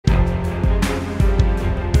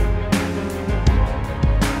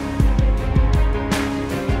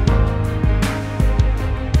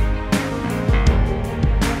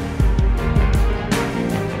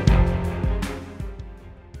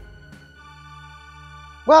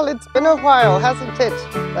Well, it's been a while, hasn't it?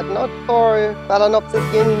 But not for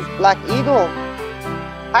𝑵𝑬𝑗𝑛𝑧 Black Eagle.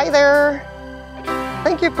 Hi there!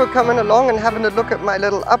 Thank you for coming along and having a look at my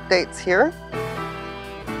little updates here.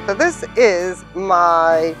 So this is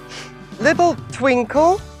my little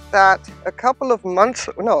twinkle that a couple of months,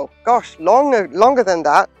 no, gosh, longer than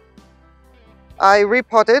that, I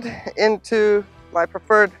repotted into my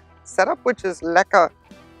preferred setup, which is Leca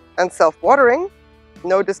and self-watering.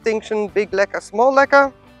 No distinction, big Leca, small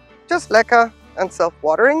Leca, just Leca and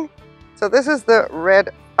self-watering. So this is the Red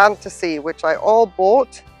Fantasy, which I all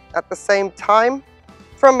bought at the same time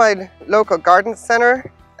from my local garden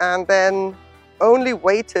center, and then only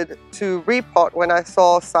waited to repot when I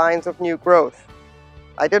saw signs of new growth.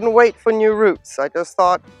 I didn't wait for new roots. I just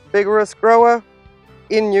thought, vigorous grower,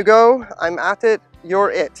 in you go, I'm at it, you're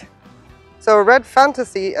it. So Red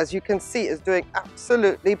Fantasy, as you can see, is doing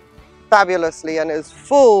absolutely fabulously and is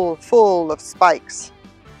full of spikes.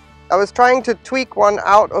 I was trying to tweak one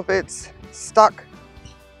out of its stuck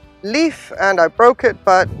leaf and I broke it,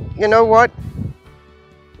 but you know what?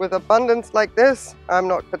 With abundance like this, I'm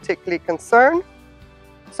not particularly concerned.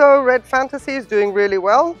 So Red Fantasy is doing really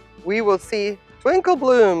well. We will see twinkle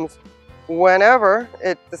blooms whenever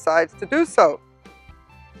it decides to do so.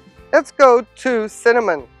 Let's go to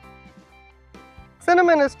Cinnamon.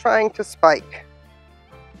 Cinnamon is trying to spike.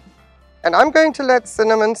 And I'm going to let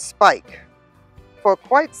Cinnamon spike for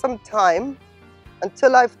quite some time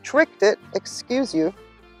until I've tricked it, excuse you,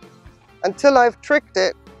 until I've tricked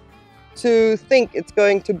it to think it's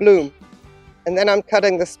going to bloom. And then I'm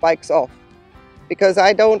cutting the spikes off because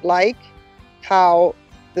I don't like how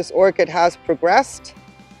this orchid has progressed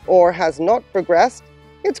or has not progressed.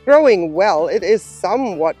 It's growing well. It is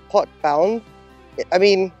somewhat pot bound. I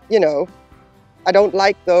mean, you know, I don't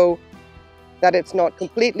like though that it's not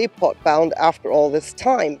completely pot bound after all this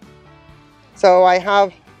time. So I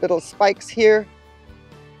have little spikes here,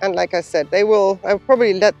 and like I said, I'll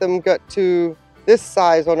probably let them get to this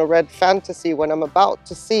size on a Red Fantasy when I'm about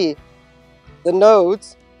to see the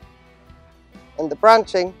nodes and the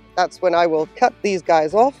branching. That's when I will cut these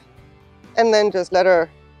guys off and then just let her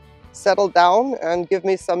settle down and give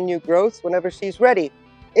me some new growth whenever she's ready.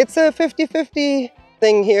 It's a 50-50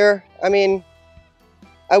 thing here. I mean,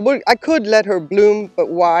 I could let her bloom, but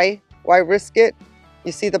why? Why risk it?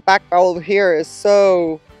 You see the back bulb here is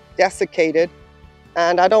so desiccated,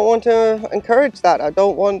 and I don't want to encourage that. I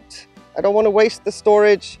don't want to waste the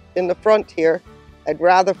storage in the front here. I'd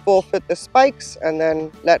rather forfeit the spikes and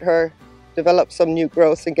then let her develop some new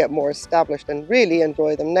growth and get more established and really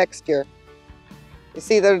enjoy them next year. You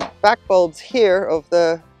see the back bulbs here of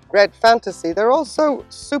the Red Fantasy, they're also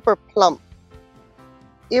super plump,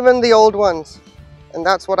 even the old ones. And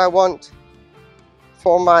that's what I want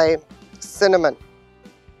for my Cinnamon.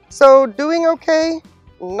 So doing okay,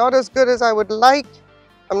 not as good as I would like.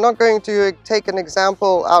 I'm not going to take an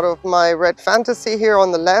example out of my Red Fantasy here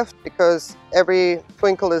on the left because every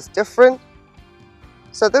twinkle is different.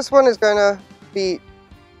 So this one is going to be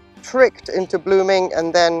tricked into blooming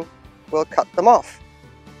and then we'll cut them off.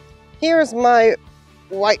 Here's my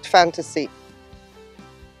White Fantasy.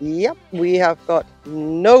 Yep, we have got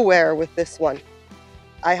nowhere with this one.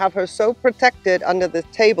 I have her so protected under the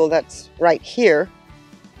table that's right here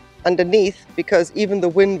underneath because even the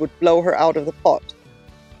wind would blow her out of the pot.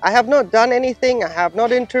 I have not done anything. I have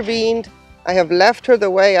not intervened. I have left her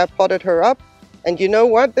the way I potted her up. And you know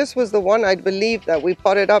what? This was the one I believe that we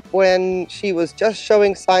potted up when she was just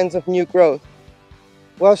showing signs of new growth.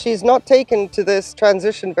 Well, she's not taken to this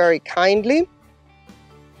transition very kindly.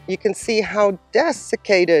 You can see how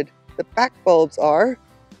desiccated the back bulbs are.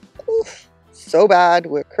 Oof. So bad,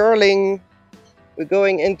 we're curling, we're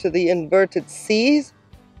going into the inverted C's,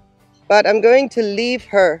 but I'm going to leave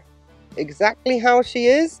her exactly how she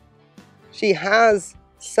is. She has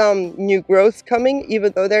some new growths coming,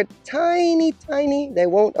 even though they're tiny, they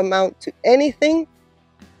won't amount to anything,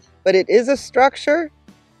 but it is a structure.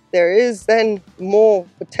 There is then more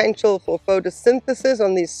potential for photosynthesis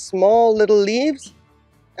on these small little leaves,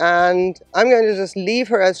 and I'm going to just leave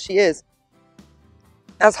her as she is.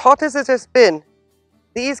 As hot as it has been,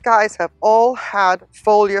 these guys have all had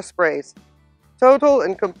foliar sprays. Total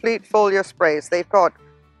and complete foliar sprays. They've got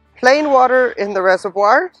plain water in the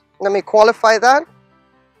reservoir. Let me qualify that.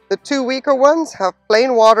 The two weaker ones have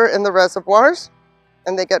plain water in the reservoirs,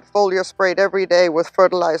 and they get foliar sprayed every day with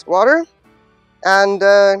fertilized water. And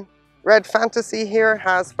Red Fantasy here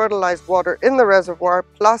has fertilized water in the reservoir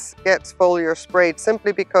plus gets foliar sprayed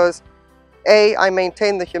simply because A, I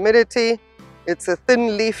maintain the humidity. It's a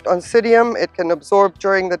thin-leafed oncidium. It can absorb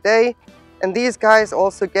during the day. And these guys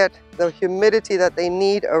also get the humidity that they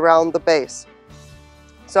need around the base.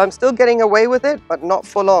 So I'm still getting away with it, but not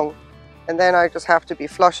for long. And then I just have to be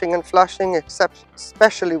flushing and flushing,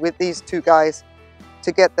 especially with these two guys,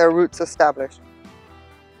 to get their roots established.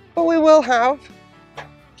 But we will have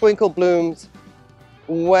twinkle blooms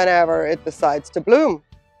whenever it decides to bloom.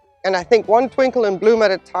 And I think one twinkle in bloom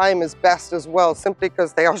at a time is best as well, simply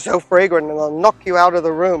because they are so fragrant and they'll knock you out of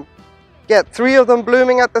the room. Get 3 of them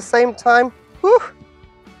blooming at the same time, whew,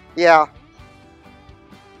 yeah.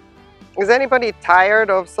 Is anybody tired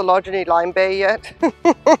of 𝑑𝑠 𝑘𝑰𝑵𝑐𝑬𝑺 yet?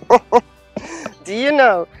 Do you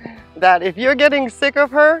know that if you're getting sick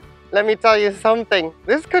of her, let me tell you something,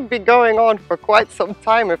 this could be going on for quite some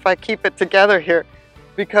time if I keep it together here,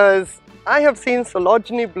 because I have seen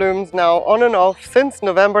𝑑𝑠 blooms now on and off since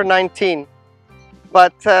November 19.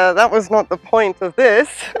 But that was not the point of this,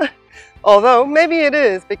 although maybe it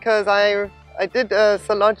is, because I did a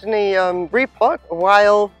𝑑𝑠 repot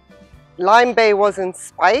while Lime Bay was in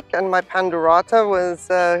spike and my Pandurata was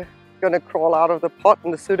going to crawl out of the pot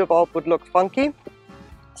and the pseudobulb would look funky.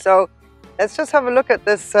 So let's just have a look at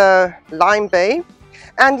this Lime Bay.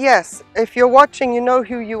 And yes, if you're watching, you know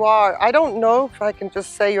who you are. I don't know if I can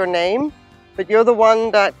just say your name, but you're the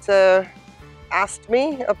one that asked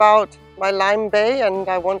me about my Lime Bay, and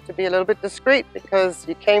I want to be a little bit discreet because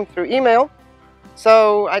you came through email.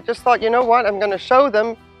 So I just thought, you know what, I'm going to show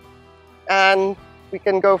them and we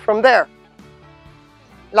can go from there.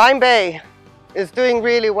 Lime Bay is doing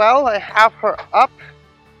really well. I have her up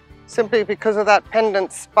simply because of that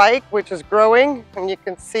pendant spike, which is growing, and you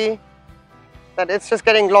can see that it's just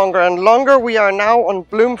getting longer and longer. We are now on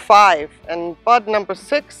bloom 5 and bud number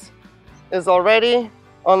 6 is already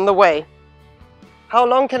on the way. How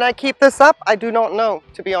long can I keep this up? I do not know,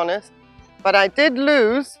 to be honest, but I did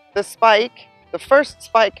lose the spike, the first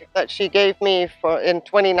spike that she gave me in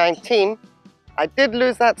 2019. I did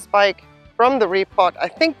lose that spike from the repot. I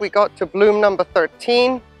think we got to bloom number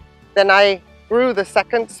 13. Then I grew the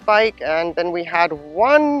second spike, and then we had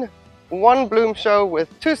one bloom show with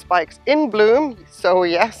 2 spikes in bloom. So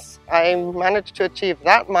yes, I managed to achieve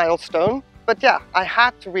that milestone. But yeah, I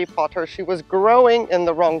had to repot her. She was growing in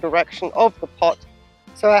the wrong direction of the pot.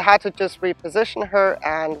 So I had to just reposition her,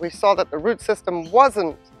 and we saw that the root system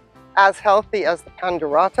wasn't as healthy as the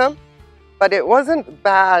Pandurata, but it wasn't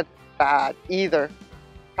bad either.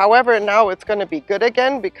 However, now it's going to be good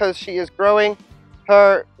again because she is growing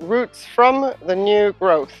her roots from the new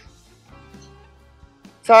growth.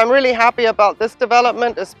 So I'm really happy about this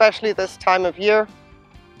development, especially this time of year.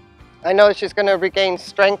 I know she's going to regain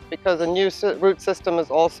strength because a new root system is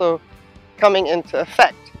also coming into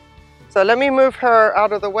effect. So let me move her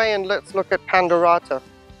out of the way and let's look at Pandurata.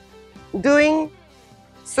 Doing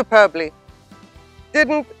superbly.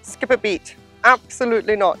 Didn't skip a beat.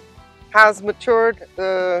 Absolutely not. Has matured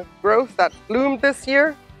the growth that bloomed this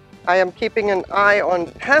year. I am keeping an eye on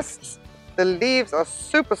pests. The leaves are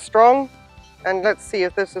super strong. And let's see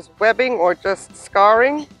if this is webbing or just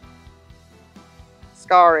scarring.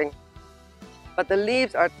 Scarring. But the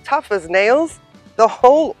leaves are tough as nails. The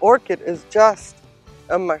whole orchid is just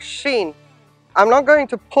a machine. I'm not going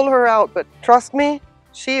to pull her out, but trust me,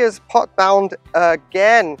 she is pot bound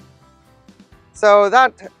again. So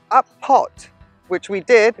that up pot, which we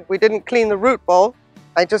didn't clean the root ball.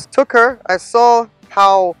 I just took her, I saw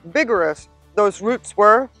how vigorous those roots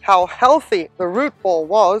were, how healthy the root ball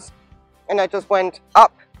was, and I just went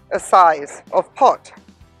up a size of pot.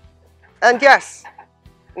 And yes,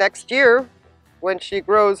 next year, when she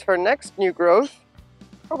grows her next new growth,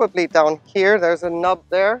 probably down here, there's a nub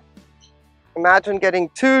there. Imagine getting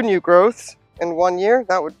 2 new growths in 1 year.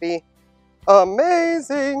 That would be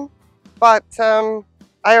amazing. But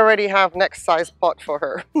I already have next size pot for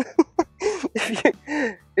her.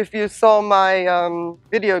 If you saw my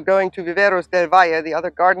video going to Viveros del Valle, the other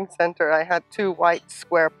garden center, I had 2 white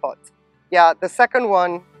square pots. Yeah, the second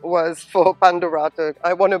one was for Pandurata.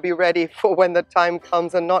 I want to be ready for when the time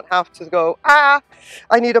comes and not have to go, I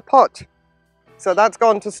need a pot. So that's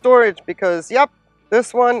gone to storage because, yep,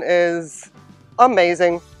 this one is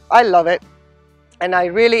amazing. I love it. And I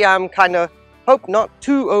really am kind of, hope not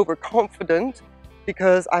too overconfident,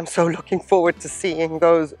 because I'm so looking forward to seeing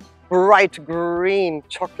those bright green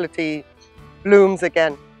chocolatey blooms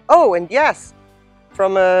again. Oh, and yes,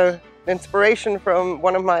 from an inspiration from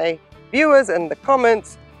one of my viewers in the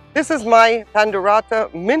comments, this is my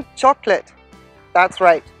Pandurata mint chocolate. That's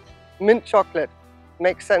right, mint chocolate.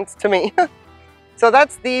 Makes sense to me. So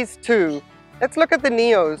that's these 2. Let's look at the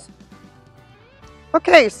Neos.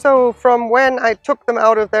 Okay, so from when I took them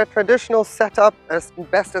out of their traditional setup as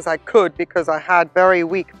best as I could, because I had very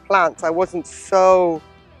weak plants, I wasn't so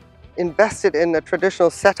invested in the traditional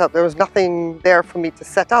setup. There was nothing there for me to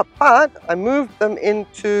set up, but I moved them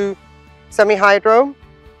into semi-hydro,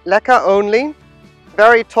 Leca only,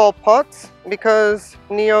 very tall pots because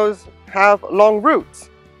neos have long roots.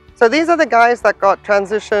 So these are the guys that got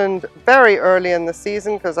transitioned very early in the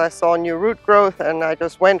season because I saw new root growth and I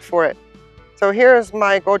just went for it. So here's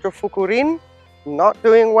my Gojo Fukurin, not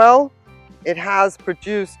doing well. It has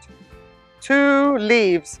produced 2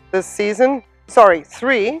 leaves this season, sorry,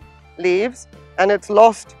 3 leaves, and it's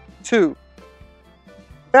lost 2.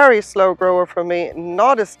 Very slow grower for me,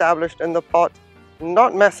 not established in the pot,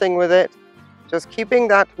 not messing with it, just keeping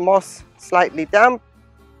that moss slightly damp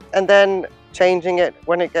and then changing it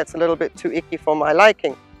when it gets a little bit too icky for my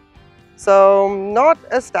liking. So not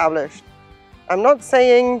established. I'm not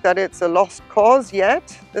saying that it's a lost cause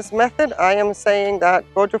yet, this method. I am saying that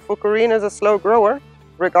Gojo Fukurin is a slow grower,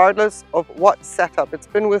 regardless of what setup. It's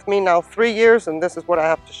been with me now 3 years and this is what I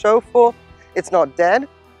have to show for. It's not dead,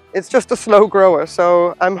 it's just a slow grower,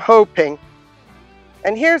 so I'm hoping.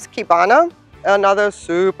 And here's Kibana, another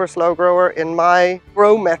super slow grower in my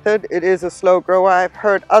grow method. It is a slow grower. I've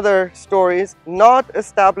heard other stories, not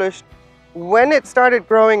established. When it started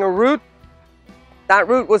growing a root, that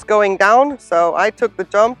root was going down, so I took the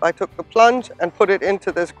jump, I took the plunge and put it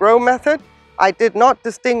into this grow method. I did not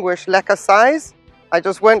distinguish Leca size. I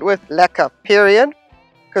just went with Leca, period,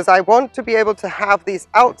 because I want to be able to have these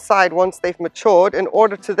outside once they've matured in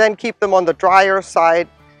order to then keep them on the drier side.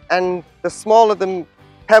 And the smaller the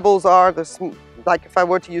pebbles are, like if I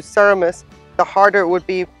were to use Ceramis, the harder it would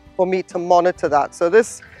be for me to monitor that. So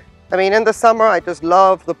this, I mean, in the summer, I just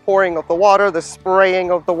love the pouring of the water, the spraying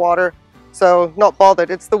of the water. So not bothered.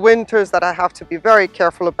 It's the winters that I have to be very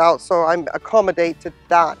careful about. So I'm accommodated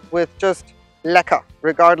that with just Leca,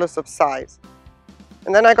 regardless of size.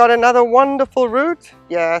 And then I got another wonderful root.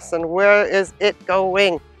 Yes, and where is it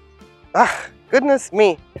going? Ah, goodness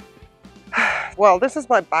me. Well, this is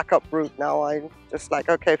my backup route now. I'm just like,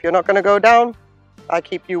 okay, if you're not going to go down, I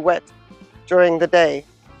keep you wet during the day.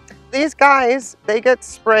 These guys, they get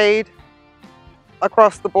sprayed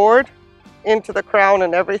across the board into the crown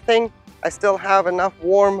and everything. I still have enough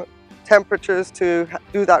warm temperatures to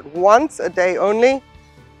do that once a day only,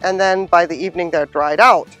 and then by the evening they're dried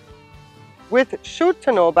out. With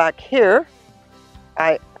𝑵𝑗𝑰𝑚𝑗𝑛𝑧 back here,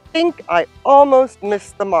 I think I almost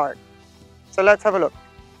missed the mark. So let's have a look.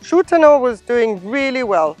 𝑵𝑗𝑰𝑚𝑗𝑛𝑧 was doing really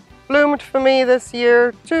well. Bloomed for me this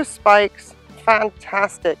year, 2 spikes,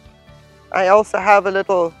 fantastic. I also have a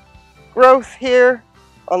little growth here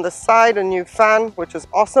on the side, a new fan, which is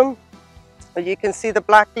awesome. You can see the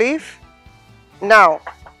black leaf. Now,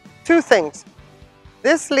 2 things.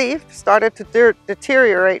 This leaf started to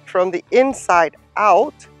deteriorate from the inside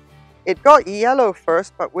out. It got yellow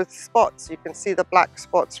first, but with spots. You can see the black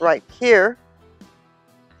spots right here.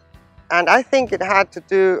 And I think it had to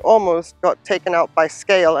do, almost got taken out by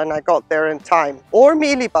scale, and I got there in time. Or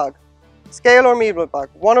mealybug. Scale or mealybug,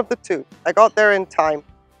 one of the 2. I got there in time.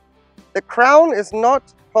 The crown is not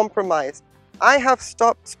compromised. I have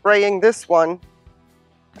stopped spraying this one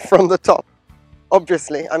from the top.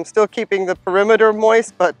 Obviously, I'm still keeping the perimeter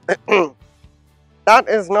moist, but that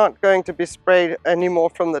is not going to be sprayed anymore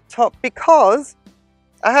from the top because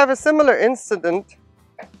I have a similar incident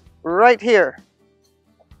right here.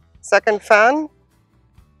 Second fan,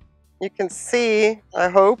 you can see, I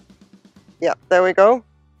hope, yeah, there we go,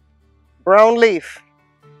 brown leaf.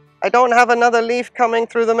 I don't have another leaf coming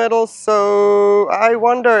through the middle, so I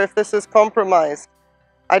wonder if this is compromised.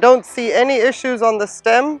 I don't see any issues on the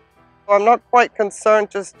stem, so I'm not quite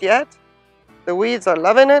concerned just yet. The weeds are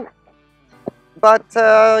loving it. But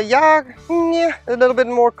yeah, a little bit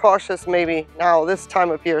more cautious maybe now, this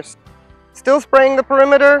time of year. Still spraying the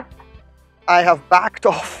perimeter. I have backed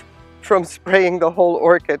off from spraying the whole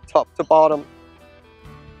orchid top to bottom.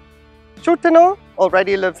 𝑵𝑗𝑰𝑚𝑗𝑛𝑧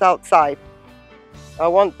already lives outside. I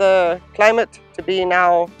want the climate to be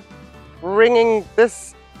now bringing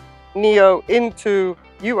this neo into,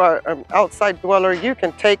 you are an outside dweller, you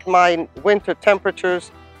can take my winter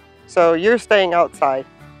temperatures, so you're staying outside.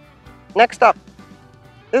 Next up,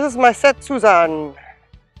 this is my 𝑚𝑾𝑰𝑵𝑐𝑧,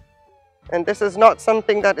 and this is not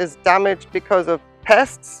something that is damaged because of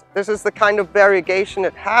pests. This is the kind of variegation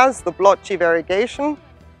it has, the blotchy variegation.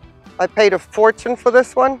 I paid a fortune for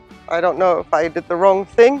this one. I don't know if I did the wrong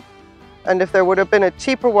thing and if there would have been a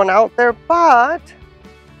cheaper one out there, but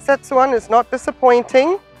𝑚𝑾𝑰𝑵𝑐𝑧 is not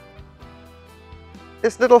disappointing.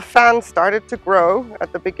 This little fan started to grow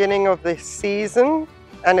at the beginning of the season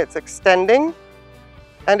and it's extending,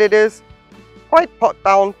 and it is quite pot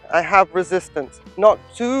bound. I have resistance, not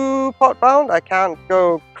too pot bound. I can't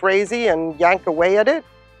go crazy and yank away at it,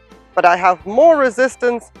 but I have more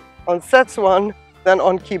resistance on 𝑑𝑬𝑗 than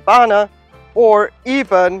on 𝑘𝑰𝑵𝑵𝑧 or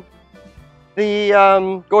even the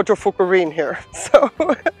𝑚𝑾𝑰𝑵𝑐𝑬𝑺 here. So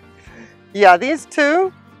yeah, these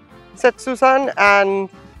two, 𝑑𝑬𝑗 and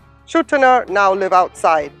𝑠hutener, now live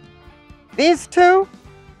outside. These two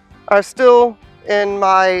are still in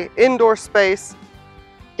my indoor space,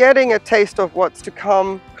 getting a taste of what's to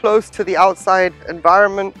come, close to the outside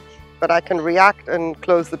environment, but I can react and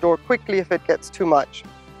close the door quickly if it gets too much.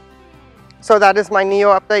 So that is my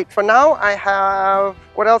Neo update for now. I have,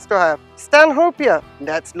 what else do I have? Stanhopeia.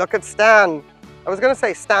 Let's look at Stan. I was going to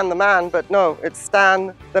say Stan the man, but no, it's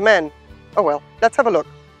Stan the men. Oh well, let's have a look.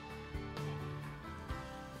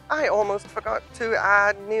 I almost forgot to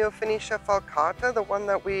add Neophonetia falcata, the one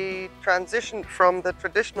that we transitioned from the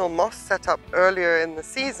traditional moss setup earlier in the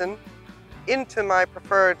season into my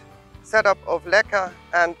preferred setup of Leca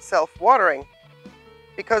and self-watering.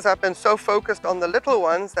 Because I've been so focused on the little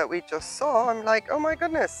ones that we just saw, I'm like, oh my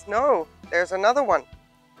goodness, no, there's another one.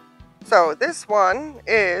 So this one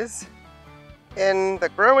is in the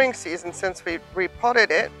growing season. Since we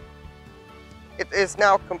repotted it, it is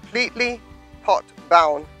now completely pot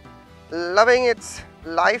bound. Loving its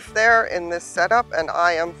life there in this setup, and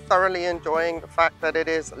I am thoroughly enjoying the fact that it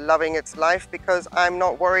is loving its life because I'm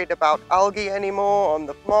not worried about algae anymore on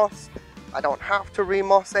the moss. I don't have to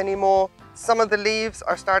remoss anymore. Some of the leaves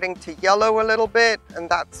are starting to yellow a little bit, and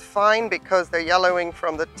that's fine because they're yellowing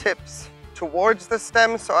from the tips towards the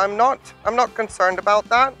stem, so I'm not concerned about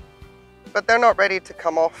that, but they're not ready to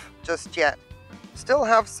come off just yet. Still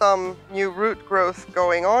have some new root growth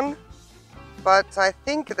going on, but I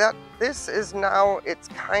think that this is now, it's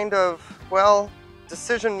kind of, well,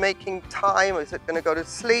 decision-making time. Is it going to go to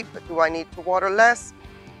sleep? Do I need to water less?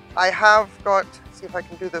 I have got, see if I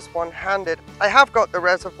can do this one-handed. I have got the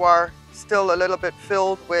reservoir still a little bit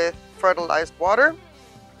filled with fertilized water.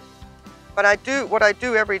 But what I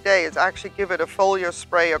do every day is actually give it a foliar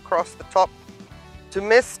spray across the top to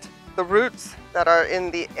mist the roots that are in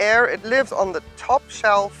the air. It lives on the top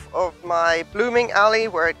shelf of my blooming alley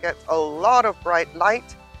where it gets a lot of bright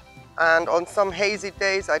light. And on some hazy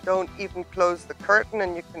days, I don't even close the curtain,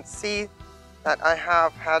 and you can see that I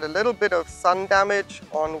have had a little bit of sun damage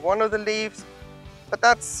on one of the leaves, but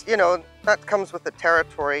that's, you know, that comes with the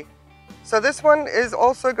territory. So this one is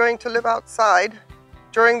also going to live outside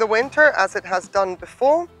during the winter as it has done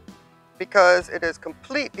before, because it is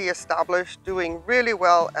completely established, doing really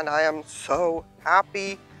well, and I am so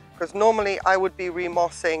happy because normally I would be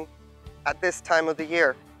remossing at this time of the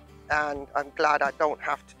year, and I'm glad I don't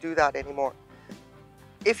have to do that anymore.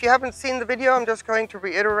 If you haven't seen the video, I'm just going to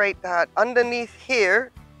reiterate that underneath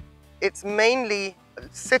here, it's mainly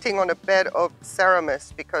sitting on a bed of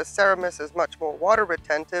Ceramis because Ceramis is much more water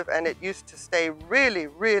retentive, and it used to stay really,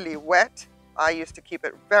 really wet. I used to keep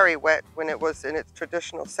it very wet when it was in its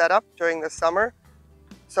traditional setup during the summer.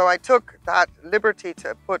 So I took that liberty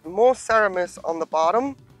to put more Ceramis on the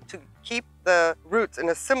bottom to keep the roots in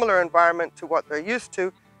a similar environment to what they're used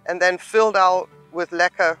to, and then filled out with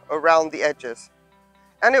Leca around the edges.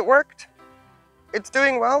 And it worked. It's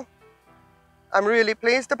doing well. I'm really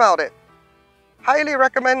pleased about it. Highly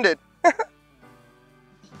recommended.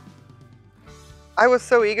 I was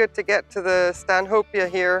so eager to get to the Stanhopeia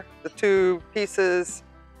here, the two pieces,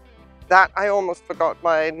 that I almost forgot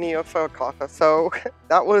my Neo falcata. So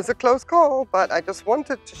that was a close call, but I just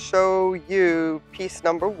wanted to show you piece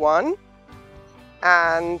number one.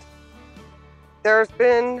 And there's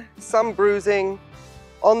been some bruising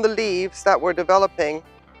on the leaves that were developing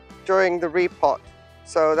during the repot.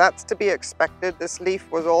 So that's to be expected. This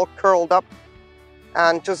leaf was all curled up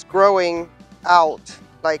and just growing out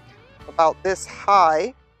like about this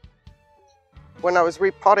high when I was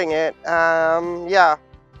repotting it. Yeah,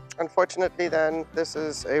 unfortunately then this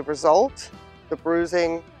is a result, the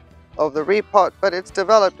bruising of the repot, but it's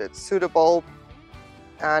developed its pseudobulb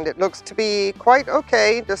and it looks to be quite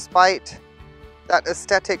okay despite that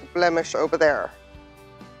aesthetic blemish over there.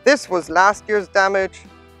 This was last year's damage.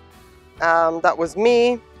 That was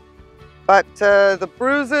me, but the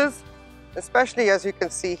bruises, especially as you can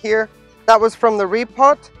see here, that was from the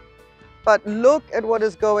repot. But look at what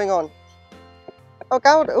is going on.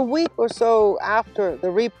 About a week or so after the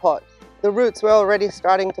repot, the roots were already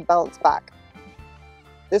starting to bounce back.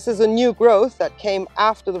 This is a new growth that came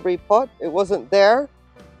after the repot. It wasn't there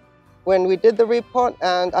when we did the repot,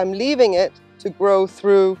 and I'm leaving it to grow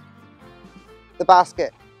through the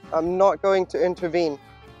basket. I'm not going to intervene.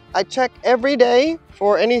 I check every day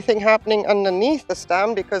for anything happening underneath the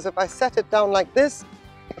stem, because if I set it down like this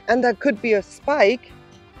and there could be a spike,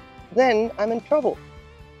 then I'm in trouble.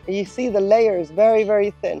 You see the layer is very,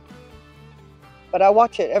 very thin. But I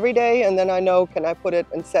watch it every day, and then I know, can I put it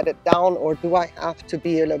and set it down, or do I have to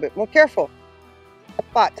be a little bit more careful?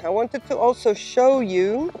 But I wanted to also show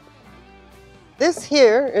you, this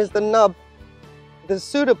here is the nub, the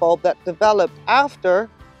pseudobulb that developed after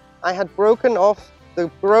I had broken off the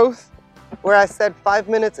growth where I said 5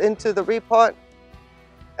 minutes into the repot.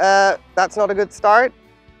 That's not a good start.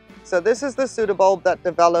 So this is the pseudobulb that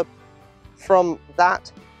developed from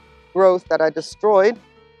that growth that I destroyed.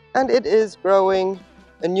 And it is growing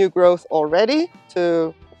a new growth already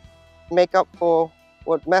to make up for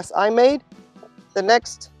what mess I made. The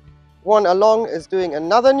next one along is doing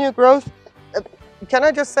another new growth. Can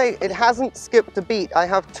I just say, it hasn't skipped a beat. I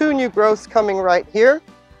have 2 new growths coming right here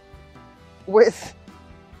with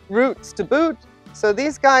roots to boot. So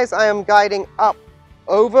these guys I am guiding up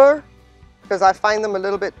over because I find them a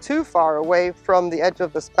little bit too far away from the edge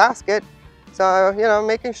of this basket. So, you know,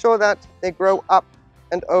 making sure that they grow up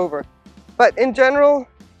and over. But in general,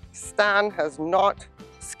 Stan has not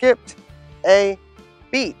skipped a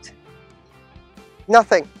beat.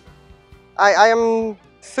 Nothing. I am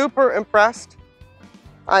super impressed.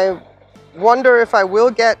 I wonder if I will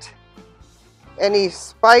get any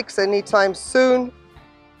spikes anytime soon.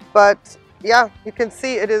 But yeah, you can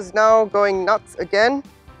see it is now going nuts again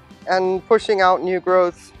and pushing out new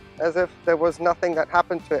growths as if there was nothing that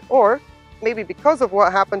happened to it. Or maybe because of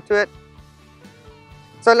what happened to it.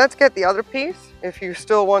 So let's get the other piece, if you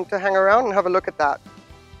still want to hang around and have a look at that.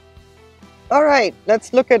 All right,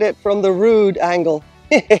 let's look at it from the rude angle.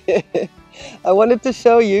 I wanted to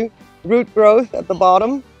show you root growth at the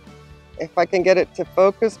bottom. If I can get it to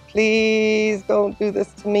focus, please don't do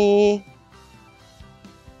this to me.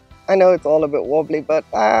 I know it's all a bit wobbly, but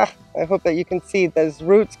I hope that you can see there's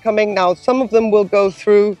roots coming. Now, some of them will go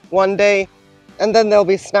through one day, and then they'll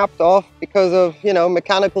be snapped off because of, you know,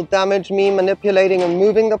 mechanical damage, me manipulating and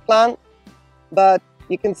moving the plant. But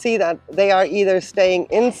you can see that they are either staying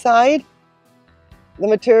inside the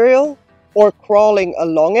material or crawling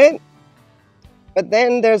along it. But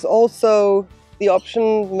then there's also the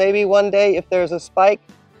option, maybe one day if there's a spike,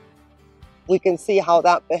 we can see how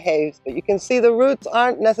that behaves. But you can see the roots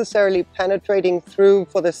aren't necessarily penetrating through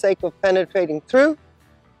for the sake of penetrating through.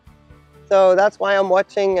 So that's why I'm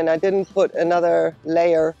watching, and I didn't put another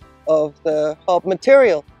layer of the hub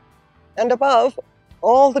material. And above,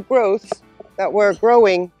 all the growths that were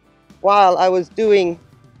growing while I was doing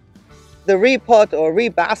the repot or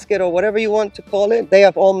rebasket or whatever you want to call it, they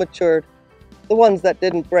have all matured. The ones that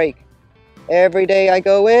didn't break. Every day I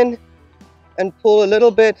go in and pull a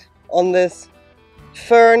little bit on this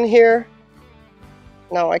fern here.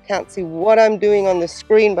 Now I can't see what I'm doing on the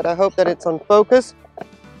screen, but I hope that it's on focus.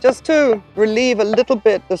 Just to relieve a little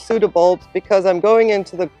bit the pseudobulbs, because I'm going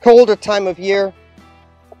into the colder time of year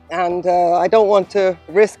and I don't want to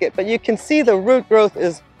risk it. But you can see the root growth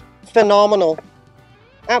is phenomenal,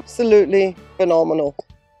 absolutely phenomenal.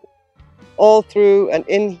 All through and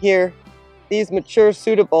in here, these mature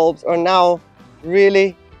pseudobulbs are now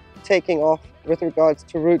really taking off with regards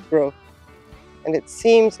to root growth. And it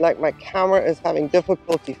seems like my camera is having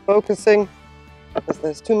difficulty focusing because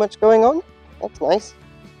there's too much going on. That's nice.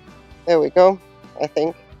 There we go, I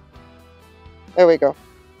think. There we go.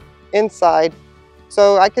 Inside.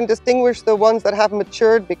 So I can distinguish the ones that have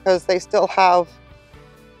matured because they still have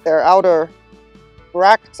their outer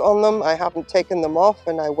bracts on them. I haven't taken them off,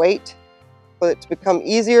 and I wait for it to become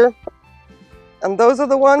easier. And those are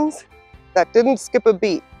the ones that didn't skip a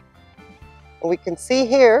beat. And we can see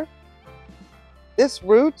here, this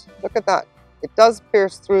root, look at that. It does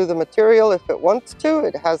pierce through the material if it wants to.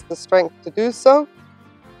 It has the strength to do so.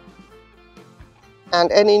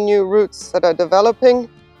 And any new roots that are developing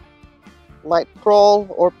might crawl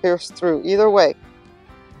or pierce through. Either way,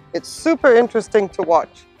 it's super interesting to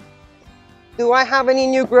watch. Do I have any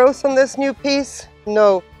new growth on this new piece?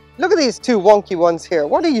 No. Look at these 2 wonky ones here.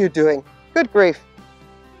 What are you doing? Good grief.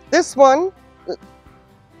 This one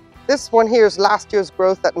here is last year's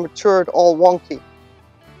growth that matured all wonky.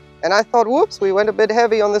 And I thought, whoops, we went a bit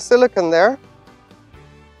heavy on the silicon there.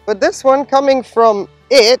 But this one coming from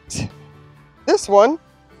it, this one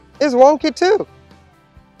is wonky too.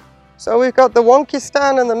 So we've got the wonky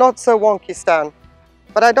Stan and the not so wonky Stan.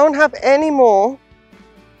 But I don't have any more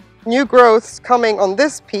new growths coming on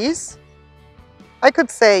this piece. I could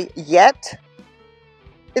say yet.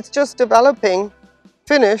 It's just developing,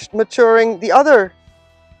 finished, maturing the other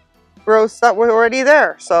growths that were already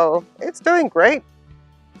there. So it's doing great.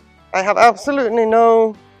 I have absolutely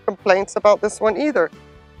no complaints about this one either.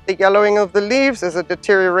 The yellowing of the leaves is a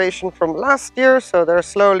deterioration from last year, so they're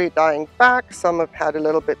slowly dying back. Some have had a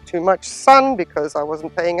little bit too much sun because I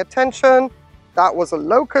wasn't paying attention. That was a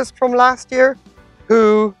locust from last year.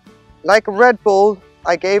 who, like Red Bull,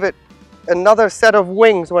 I gave it another set of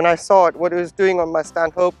wings when I saw it, what it was doing on my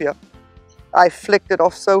Stanhopea. I flicked it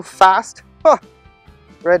off so fast. Huh.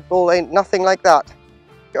 Red Bull ain't nothing like that.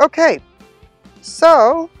 Okay,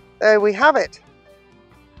 so there we have it.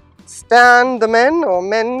 Stan the men, or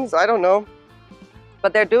men's, I don't know.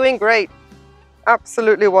 But they're doing great.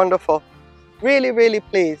 Absolutely wonderful. Really, really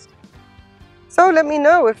pleased. So let me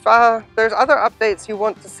know if there's other updates you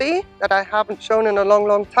want to see that I haven't shown in a long,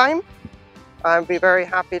 long time. I'd be very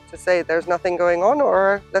happy to say there's nothing going on,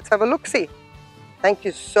 or let's have a look-see. Thank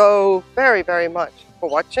you so very, very much for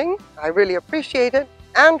watching. I really appreciate it.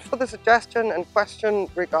 And for the suggestion and question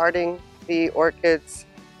regarding the orchids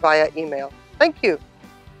via email. Thank you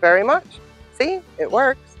very much. See, it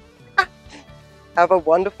works. Have a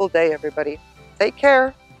wonderful day, everybody. Take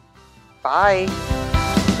care. Bye.